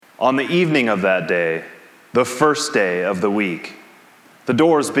On the evening of that day, the first day of the week, the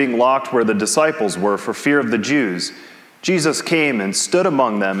doors being locked where the disciples were for fear of the Jews, Jesus came and stood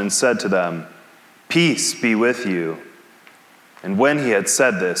among them and said to them, "Peace be with you." And when he had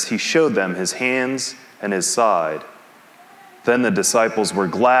said this, he showed them his hands and his side. Then the disciples were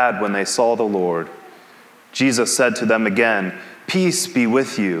glad when they saw the Lord. Jesus said to them again, "Peace be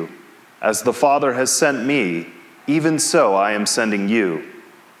with you. As the Father has sent me, even so I am sending you."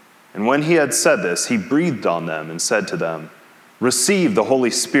 And when he had said this, he breathed on them and said to them, "Receive the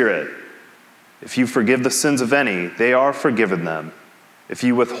Holy Spirit. If you forgive the sins of any, they are forgiven them. If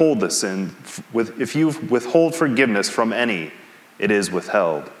you withhold forgiveness from any, it is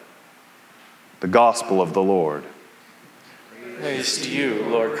withheld." The Gospel of the Lord. Praise to you,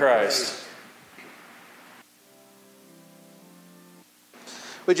 Lord Christ.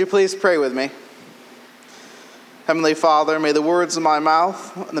 Would you please pray with me? Heavenly Father, may the words of my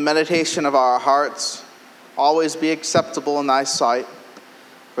mouth and the meditation of our hearts always be acceptable in thy sight,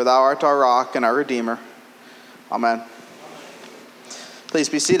 for thou art our rock and our Redeemer. Amen. Please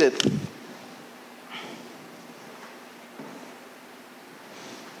be seated.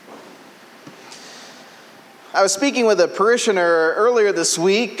 I was speaking with a parishioner earlier this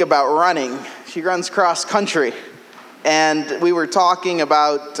week about running. She runs cross country, and we were talking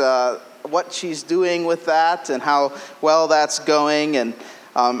about what she's doing with that and how well that's going, and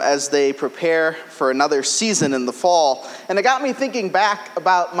as they prepare for another season in the fall. And it got me thinking back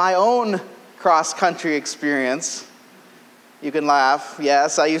about my own cross country experience. You can laugh.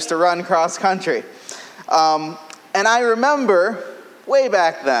 Yes, I used to run cross country. And I remember way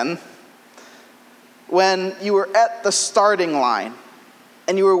back then when you were at the starting line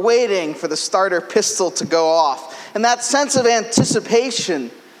and you were waiting for the starter pistol to go off. And that sense of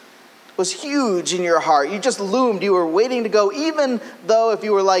anticipation was huge in your heart. You just loomed. You were waiting to go, even though if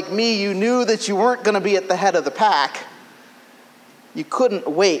you were like me, you knew that you weren't going to be at the head of the pack. You couldn't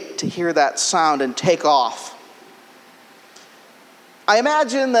wait to hear that sound and take off. I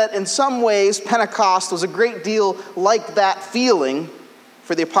imagine that in some ways, Pentecost was a great deal like that feeling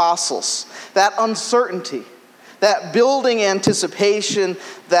for the apostles. That uncertainty, that building anticipation,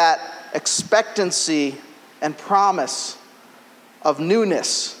 that expectancy and promise of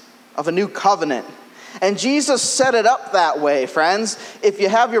newness, of a new covenant. And Jesus set it up that way, friends. If you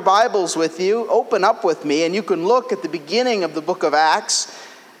have your Bibles with you, open up with me, and you can look at the beginning of the book of Acts.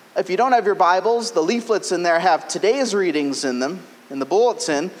 If you don't have your Bibles, the leaflets in there have today's readings in them, in the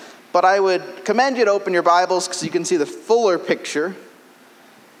bulletin. But I would commend you to open your Bibles because you can see the fuller picture.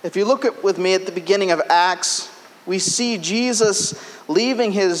 If you look with me at the beginning of Acts, we see Jesus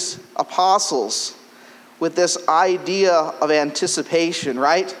leaving his apostles with this idea of anticipation,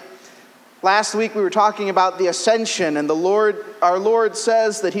 right? Last week we were talking about the ascension, and our Lord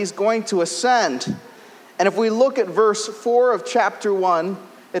says that he's going to ascend. And if we look at verse 4 of chapter 1,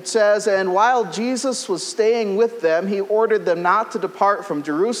 it says, "And while Jesus was staying with them, he ordered them not to depart from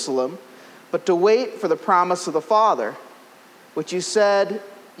Jerusalem, but to wait for the promise of the Father, which he said,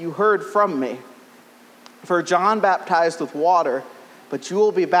 'You heard from me. For John baptized with water, but you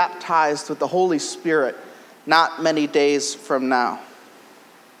will be baptized with the Holy Spirit not many days from now.'"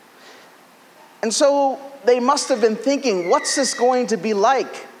 And so they must have been thinking, what's this going to be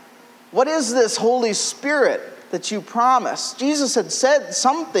like? What is this Holy Spirit that you promised? Jesus had said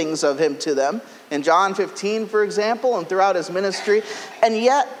some things of him to them in John 15, for example, and throughout his ministry. And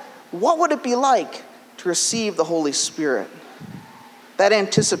yet, what would it be like to receive the Holy Spirit? That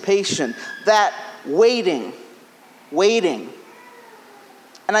anticipation, that waiting.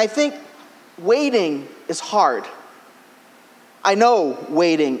 And I think waiting is hard. I know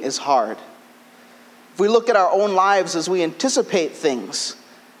waiting is hard. If we look at our own lives as we anticipate things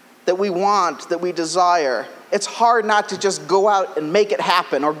that we want, that we desire, it's hard not to just go out and make it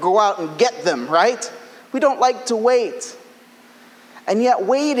happen or go out and get them, right? We don't like to wait. And yet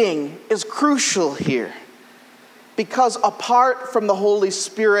waiting is crucial here. Because apart from the Holy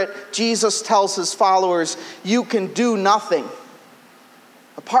Spirit, Jesus tells his followers, you can do nothing.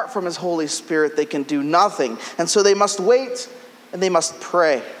 Apart from his Holy Spirit, they can do nothing. And so they must wait and they must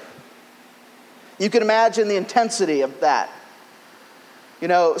pray. You can imagine the intensity of that. You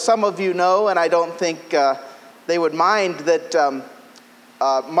know, some of you know, and I don't think they would mind that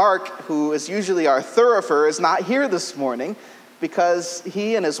Mark, who is usually our thurifer, is not here this morning because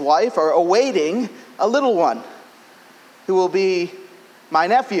he and his wife are awaiting a little one who will be my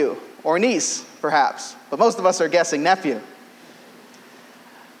nephew or niece, perhaps. But most of us are guessing nephew.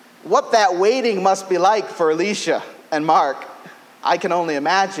 What that waiting must be like for Alicia and Mark, I can only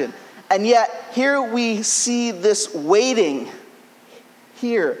imagine. And yet, here we see this waiting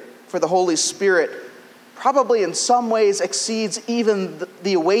here for the Holy Spirit probably in some ways exceeds even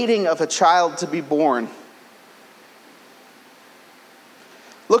the awaiting of a child to be born.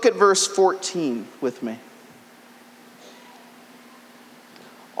 Look at verse 14 with me.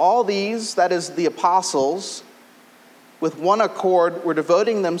 All these, that is the apostles, with one accord were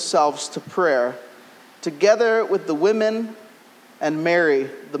devoting themselves to prayer, together with the women and Mary,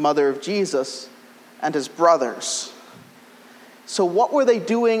 the mother of Jesus, and his brothers. So what were they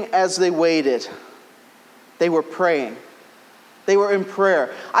doing as they waited? They were praying. They were in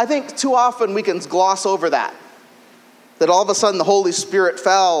prayer. I think too often we can gloss over that all of a sudden the Holy Spirit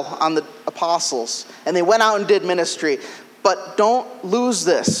fell on the apostles and they went out and did ministry. But don't lose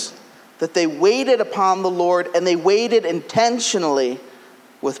this, that they waited upon the Lord and they waited intentionally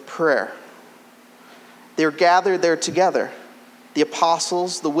with prayer. They were gathered there together, the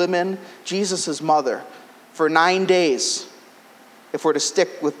apostles, the women, Jesus' mother, for 9 days, if we're to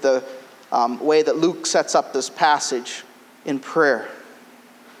stick with the way that Luke sets up this passage in prayer.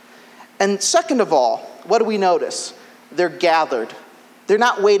 And second of all, what do we notice? They're gathered. They're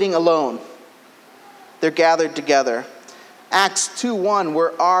not waiting alone. They're gathered together. Acts 2:1,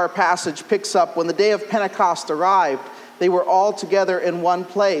 where our passage picks up, when the day of Pentecost arrived, they were all together in one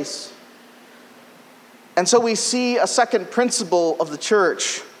place. And so we see a second principle of the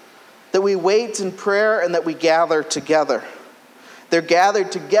church, that we wait in prayer and that we gather together. They're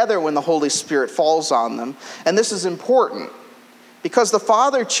gathered together when the Holy Spirit falls on them. And this is important because the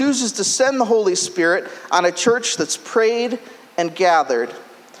Father chooses to send the Holy Spirit on a church that's prayed and gathered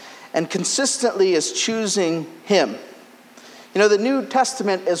and consistently is choosing Him. You know, the New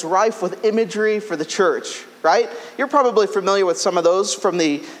Testament is rife with imagery for the church, right? You're probably familiar with some of those from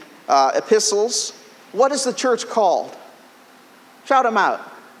the epistles. What is the church called? Shout them out.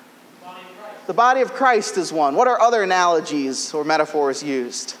 The body of Christ is one. What are other analogies or metaphors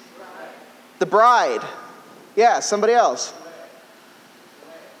used? The bride. Yeah, somebody else.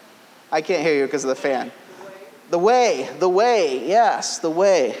 I can't hear you because of the fan. The way, yes, the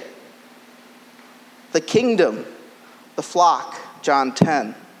way. The kingdom, the flock, John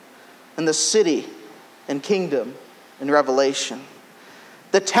 10. And the city and kingdom in Revelation.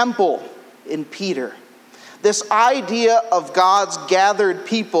 The temple in Peter. This idea of God's gathered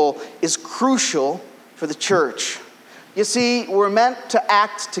people is crucial for the church. You see, we're meant to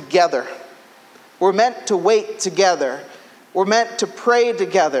act together. We're meant to wait together. We're meant to pray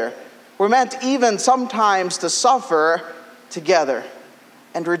together. We're meant even sometimes to suffer together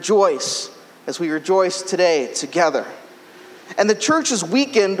and rejoice as we rejoice today together. And the church is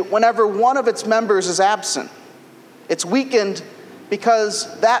weakened whenever one of its members is absent. It's weakened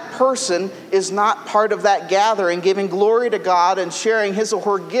because that person is not part of that gathering, giving glory to God and sharing his or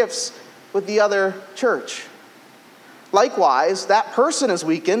her gifts with the other church. Likewise, that person is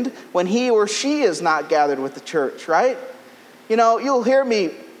weakened when he or she is not gathered with the church, right? You know, you'll hear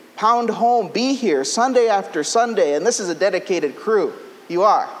me pound home, be here Sunday after Sunday, and this is a dedicated crew. You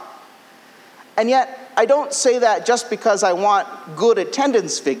are. And yet, I don't say that just because I want good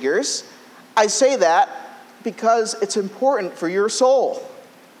attendance figures. I say that because it's important for your soul.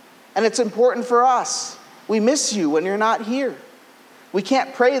 And it's important for us. We miss you when you're not here. We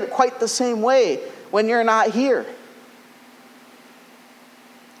can't pray quite the same way when you're not here.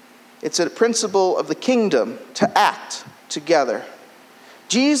 It's a principle of the kingdom to act together.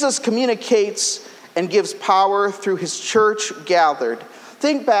 Jesus communicates and gives power through his church gathered.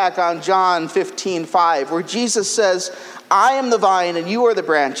 Think back on John 15:5, where Jesus says, I am the vine and you are the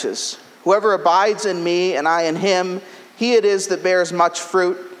branches. Whoever abides in me and I in him, he it is that bears much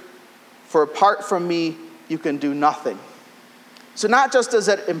fruit. For apart from me, you can do nothing. So not just is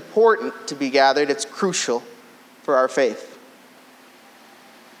it important to be gathered, it's crucial for our faith.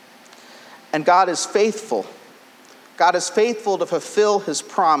 And God is faithful. God is faithful to fulfill his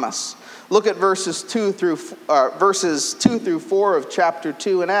promise. Look at verses 2 through 4 of chapter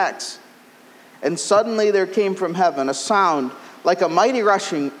 2 in Acts. And suddenly there came from heaven a sound like a mighty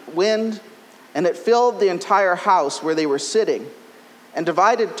rushing wind, and it filled the entire house where they were sitting. And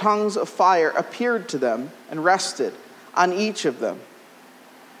divided tongues of fire appeared to them and rested on each of them.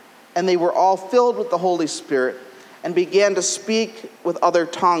 And they were all filled with the Holy Spirit and began to speak with other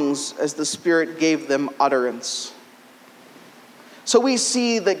tongues as the Spirit gave them utterance. So we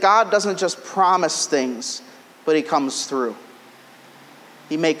see that God doesn't just promise things, but he comes through.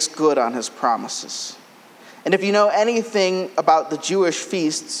 He makes good on his promises. And if you know anything about the Jewish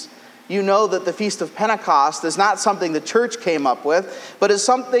feasts, you know that the Feast of Pentecost is not something the church came up with, but is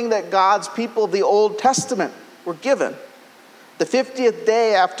something that God's people of the Old Testament were given. The 50th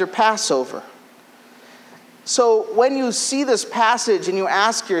day after Passover. So when you see this passage and you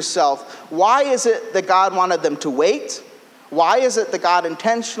ask yourself, why is it that God wanted them to wait? Why is it that God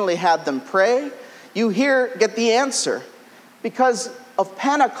intentionally had them pray? You get the answer. Because of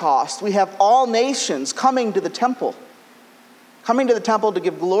Pentecost, we have all nations coming to the temple to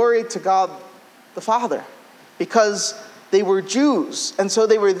give glory to God the Father, because they were Jews, and so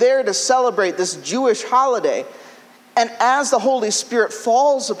they were there to celebrate this Jewish holiday. And as the Holy Spirit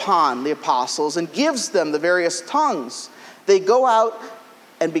falls upon the apostles and gives them the various tongues, they go out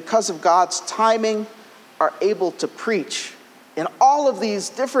and, because of God's timing, are able to preach in all of these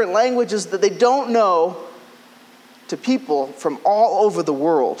different languages that they don't know to people from all over the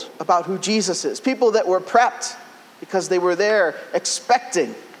world about who Jesus is. People that were prepped because they were there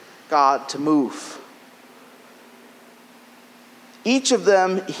expecting God to move. Each of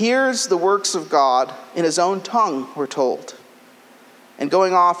them hears the works of God in his own tongue, we're told. And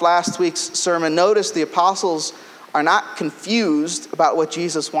going off last week's sermon, notice the apostles are not confused about what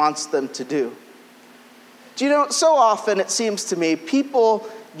Jesus wants them to do. Do you know, so often it seems to me people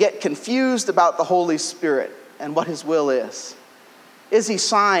get confused about the Holy Spirit and what his will is. Is he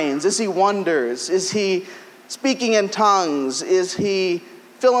signs? Is he wonders? Is he speaking in tongues? Is he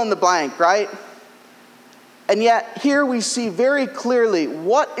fill in the blank, right? And yet here we see very clearly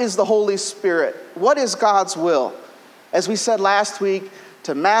what is the Holy Spirit? What is God's will? As we said last week,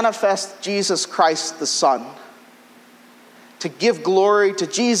 to manifest Jesus Christ the Son. To give glory to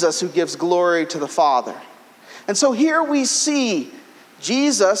Jesus who gives glory to the Father. And so here we see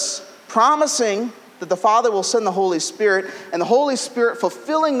Jesus promising that the Father will send the Holy Spirit, and the Holy Spirit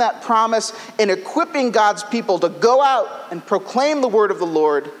fulfilling that promise and equipping God's people to go out and proclaim the word of the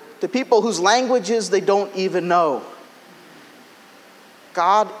Lord to people whose languages they don't even know.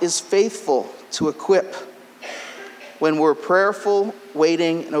 God is faithful to equip when we're prayerful,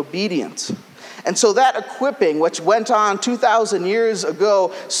 waiting, and obedient. And so that equipping, which went on 2,000 years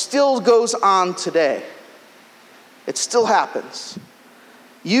ago, still goes on today. It still happens.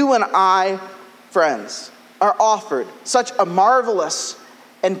 You and I, friends, are offered such a marvelous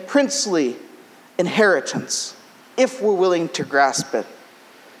and princely inheritance if we're willing to grasp it.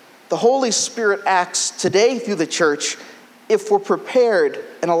 The Holy Spirit acts today through the church if we're prepared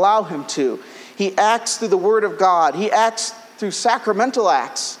and allow him to. He acts through the Word of God. He acts through sacramental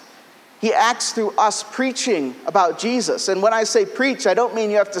acts. He acts through us preaching about Jesus. And when I say preach, I don't mean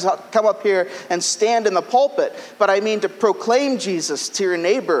you have to come up here and stand in the pulpit, but I mean to proclaim Jesus to your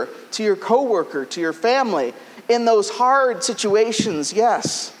neighbor, to your coworker, to your family. In those hard situations,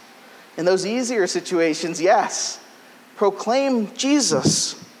 yes. In those easier situations, yes. Proclaim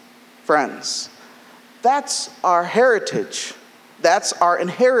Jesus, friends. That's our heritage. That's our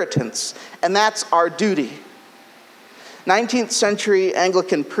inheritance. And that's our duty. 19th century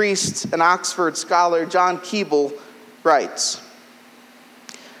Anglican priest and Oxford scholar John Keble writes,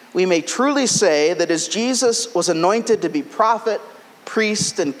 "We may truly say that as Jesus was anointed to be prophet,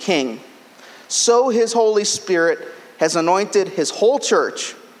 priest, and king, so his Holy Spirit has anointed his whole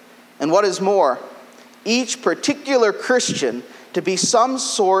church, and what is more, each particular Christian to be some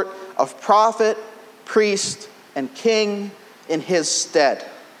sort of prophet, priest, and king in his stead."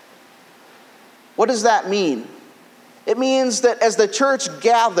 What does that mean? It means that as the church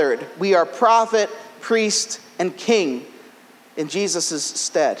gathered, we are prophet, priest, and king in Jesus'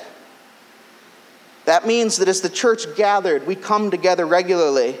 stead. That means that as the church gathered, we come together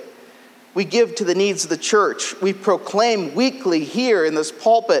regularly. We give to the needs of the church. We proclaim weekly here in this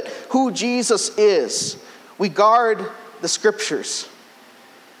pulpit who Jesus is. We guard the scriptures.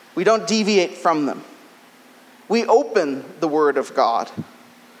 We don't deviate from them. We open the Word of God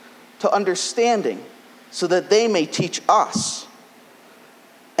to understanding so that they may teach us.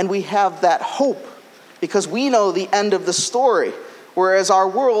 And we have that hope because we know the end of the story, whereas our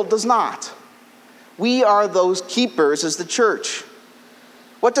world does not. We are those keepers as the church.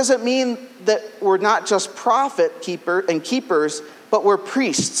 What does it mean that we're not just prophet keepers, but we're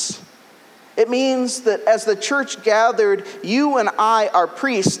priests? It means that as the church gathered, you and I are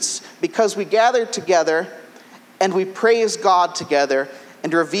priests because we gather together and we praise God together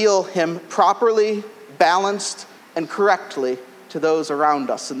and reveal him properly, balanced, and correctly to those around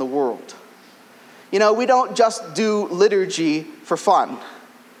us in the world. You know, we don't just do liturgy for fun.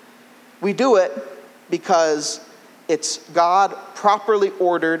 We do it because it's God properly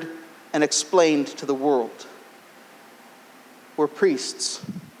ordered and explained to the world. We're priests.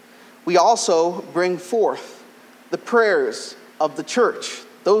 We also bring forth the prayers of the church,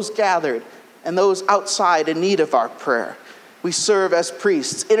 those gathered and those outside in need of our prayer. We serve as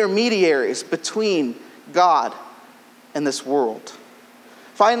priests, intermediaries between God and this world.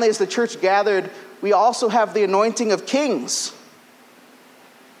 Finally, as the church gathered, we also have the anointing of kings.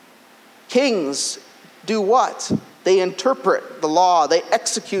 Kings do what? They interpret the law. They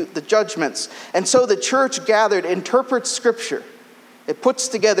execute the judgments. And so the church gathered interprets Scripture. It puts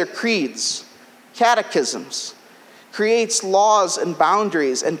together creeds, catechisms, creates laws and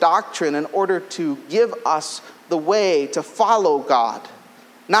boundaries and doctrine in order to give us the way to follow God.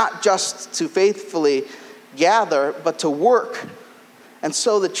 Not just to faithfully gather, but to work. And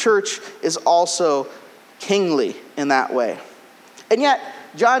so the church is also kingly in that way. And yet,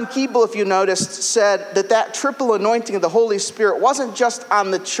 John Keeble, if you noticed, said that triple anointing of the Holy Spirit wasn't just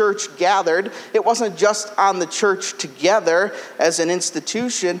on the church gathered. It wasn't just on the church together as an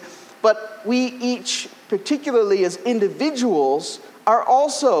institution. But we each, particularly as individuals, are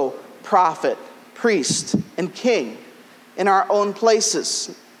also prophet, priest, and king in our own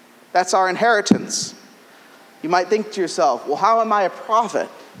places. That's our inheritance. You might think to yourself, well, how am I a prophet?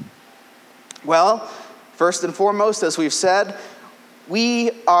 Well, first and foremost, as we've said,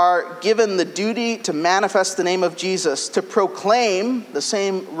 we are given the duty to manifest the name of Jesus, to proclaim, the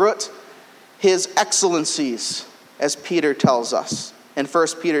same root, his excellencies, as Peter tells us in 1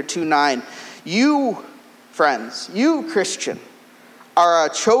 Peter 2:9. You, friends, you Christian, are a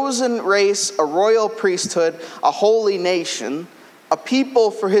chosen race, a royal priesthood, a holy nation, a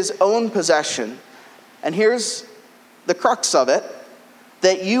people for his own possession. And here's the crux of it,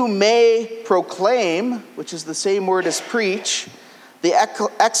 that you may proclaim, which is the same word as preach, the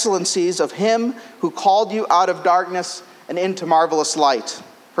excellencies of him who called you out of darkness and into marvelous light.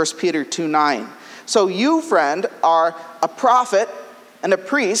 1 Peter 2:9. So you, friend, are a prophet and a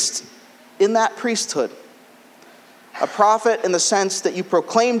priest in that priesthood. A prophet in the sense that you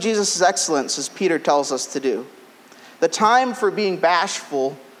proclaim Jesus' excellence, as Peter tells us to do. The time for being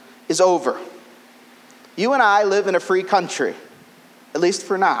bashful is over. You and I live in a free country, at least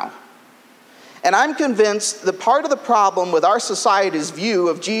for now. And I'm convinced that part of the problem with our society's view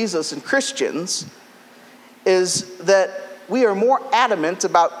of Jesus and Christians is that we are more adamant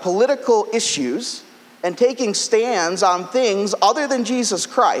about political issues and taking stands on things other than Jesus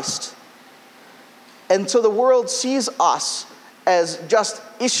Christ. And so the world sees us as just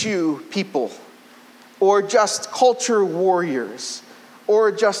issue people, or just culture warriors,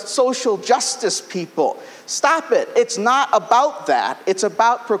 or just social justice people. Stop it. It's not about that. It's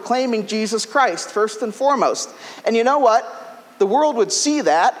about proclaiming Jesus Christ, first and foremost. And you know what? The world would see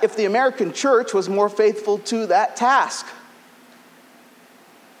that if the American church was more faithful to that task.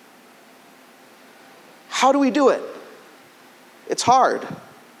 How do we do it? It's hard.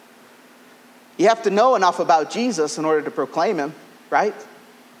 You have to know enough about Jesus in order to proclaim him, right?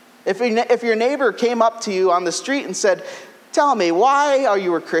 If your neighbor came up to you on the street and said, "Tell me, why are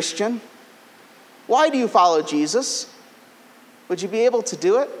you a Christian? Why do you follow Jesus?" Would you be able to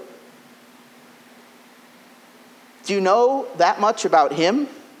do it? Do you know that much about him?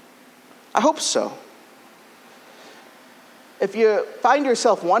 I hope so. If you find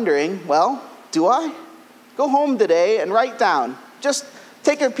yourself wondering, well, do I? Go home today and write down. Just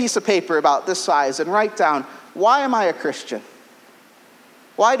take a piece of paper about this size and write down, why am I a Christian?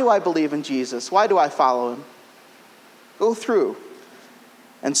 Why do I believe in Jesus? Why do I follow him? Go through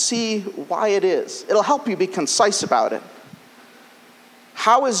and see why it is. It'll help you be concise about it.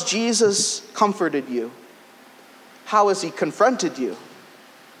 How has Jesus comforted you? How has he confronted you?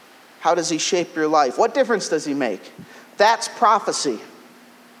 How does he shape your life? What difference does he make? That's prophecy,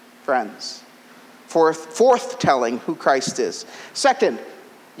 friends. Fourth, telling who Christ is. Second,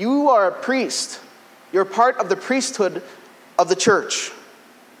 you are a priest. You're part of the priesthood of the church.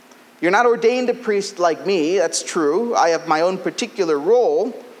 You're not ordained a priest like me, that's true. I have my own particular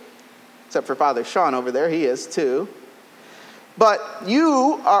role, except for Father Sean over there, he is too. But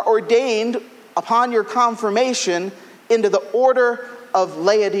you are ordained upon your confirmation into the order of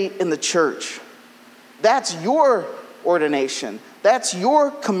laity in the church. That's your ordination. That's your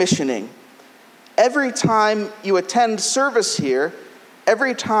commissioning. Every time you attend service here,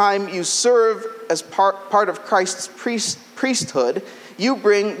 every time you serve as part of Christ's priesthood, you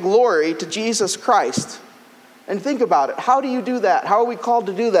bring glory to Jesus Christ. And think about it. How do you do that? How are we called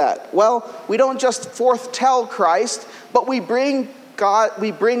to do that? Well, we don't just foretell Christ, but we bring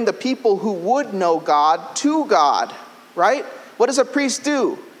the people who would know God to God, right? What does a priest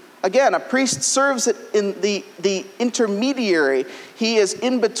do? Again, a priest serves in the intermediary. He is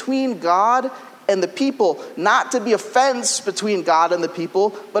in between God and the people, not to be a fence between God and the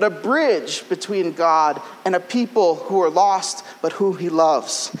people, but a bridge between God and a people who are lost, but who he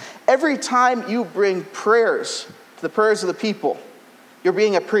loves. Every time you bring prayers to the prayers of the people, you're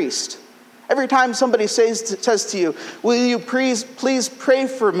being a priest. Every time somebody says to you, "Will you please pray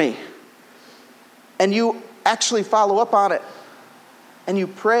for me?" and you actually follow up on it, and you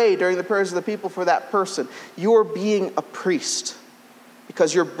pray during the prayers of the people for that person, you're being a priest,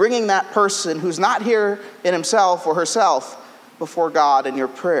 because you're bringing that person who's not here in himself or herself before God in your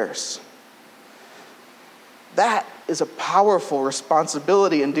prayers. That is a powerful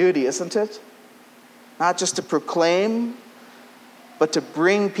responsibility and duty, isn't it? Not just to proclaim, but to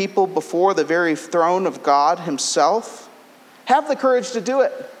bring people before the very throne of God himself. Have the courage to do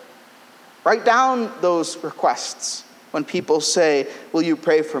it. Write down those requests. When people say, will you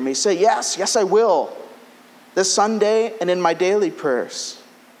pray for me? Say, yes, I will. This Sunday and in my daily prayers.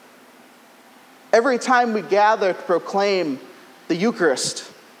 Every time we gather to proclaim the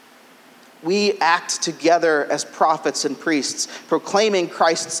Eucharist, we act together as prophets and priests, proclaiming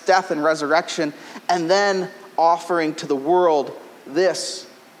Christ's death and resurrection, and then offering to the world this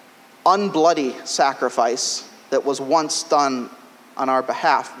unbloody sacrifice that was once done on our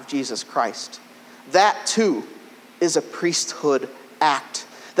behalf of Jesus Christ. That too is a priesthood act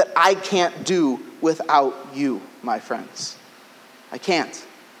that I can't do without you, my friends. I can't.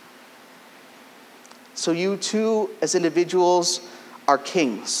 So you too, as individuals, are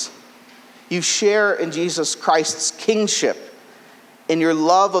kings. You share in Jesus Christ's kingship, in your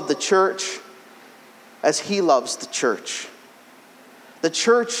love of the church as he loves the church. The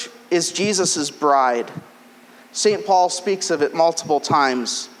church is Jesus' bride. St. Paul speaks of it multiple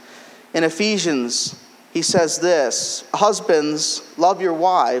times. In Ephesians, he says this, husbands, love your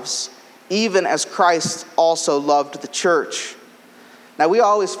wives, even as Christ also loved the church. Now, we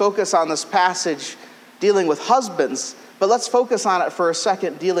always focus on this passage dealing with husbands, but let's focus on it for a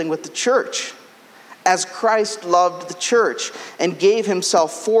second dealing with the church. As Christ loved the church and gave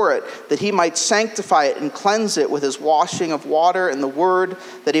himself for it, that he might sanctify it and cleanse it with his washing of water and the word,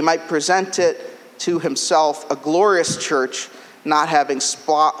 that he might present it to himself a glorious church, not having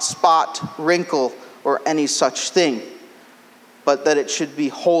spot, wrinkle, or any such thing, but that it should be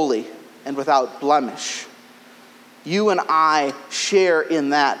holy and without blemish. You and I share in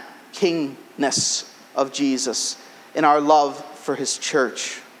that kingness of Jesus, in our love for his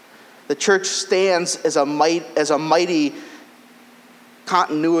church. The church stands as a mighty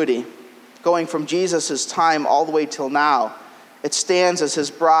continuity, going from Jesus' time all the way till now. It stands as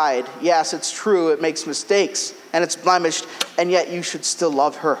his bride. Yes, it's true, it makes mistakes, and it's blemished, and yet you should still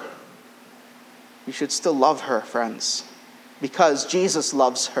love her. You should still love her, friends, because Jesus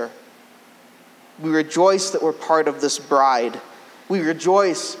loves her. We rejoice that we're part of this bride. We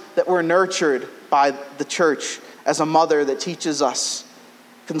rejoice that we're nurtured by the church as a mother that teaches us,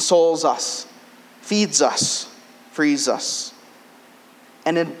 consoles us, feeds us, frees us.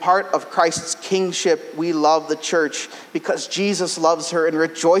 And in part of Christ's kingship, we love the church because Jesus loves her and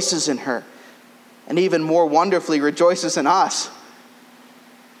rejoices in her, and even more wonderfully rejoices in us.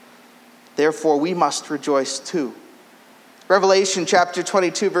 Therefore, we must rejoice too. Revelation chapter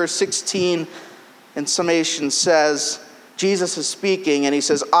 22, verse 16, in summation says, Jesus is speaking, and he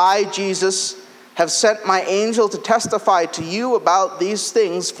says, I, Jesus, have sent my angel to testify to you about these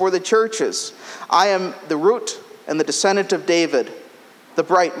things for the churches. I am the root and the descendant of David, the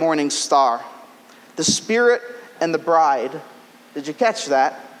bright morning star. The Spirit and the bride, did you catch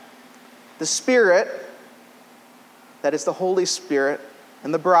that? The Spirit, that is the Holy Spirit,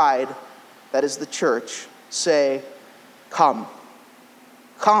 and the bride, that is the church, say, come.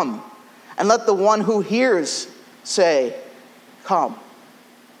 Come. And let the one who hears say, come.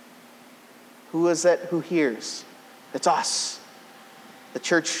 Who is it who hears? It's us. The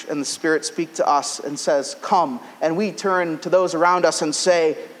church and the Spirit speak to us and says, come. And we turn to those around us and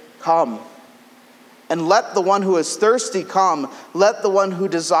say, come. And let the one who is thirsty come. Let the one who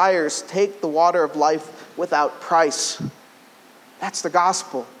desires take the water of life without price. That's the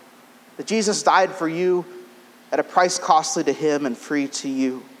gospel. That Jesus died for you at a price costly to him and free to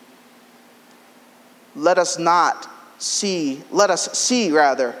you. Let us see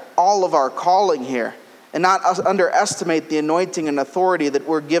all of our calling here and not underestimate the anointing and authority that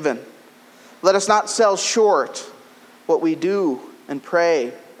we're given. Let us not sell short what we do and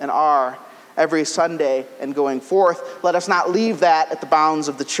pray and are every Sunday and going forth. Let us not leave that at the bounds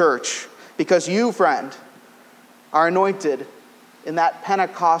of the church, because you, friend, are anointed in that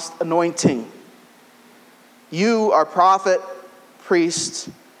Pentecost anointing. You are prophet, priest,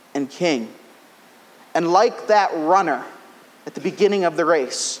 and king. And like that runner at the beginning of the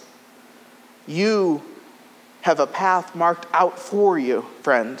race, you have a path marked out for you,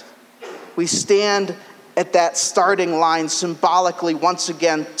 friend. We stand at that starting line symbolically once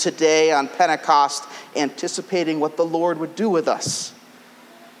again today on Pentecost, anticipating what the Lord would do with us.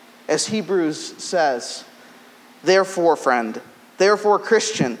 As Hebrews says, therefore, friend, Therefore,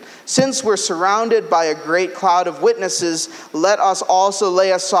 Christian, since we're surrounded by a great cloud of witnesses, let us also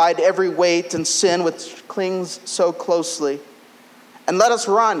lay aside every weight and sin which clings so closely. And let us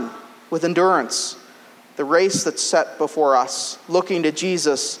run with endurance the race that's set before us, looking to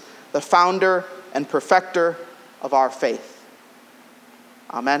Jesus, the founder and perfecter of our faith.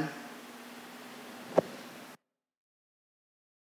 Amen.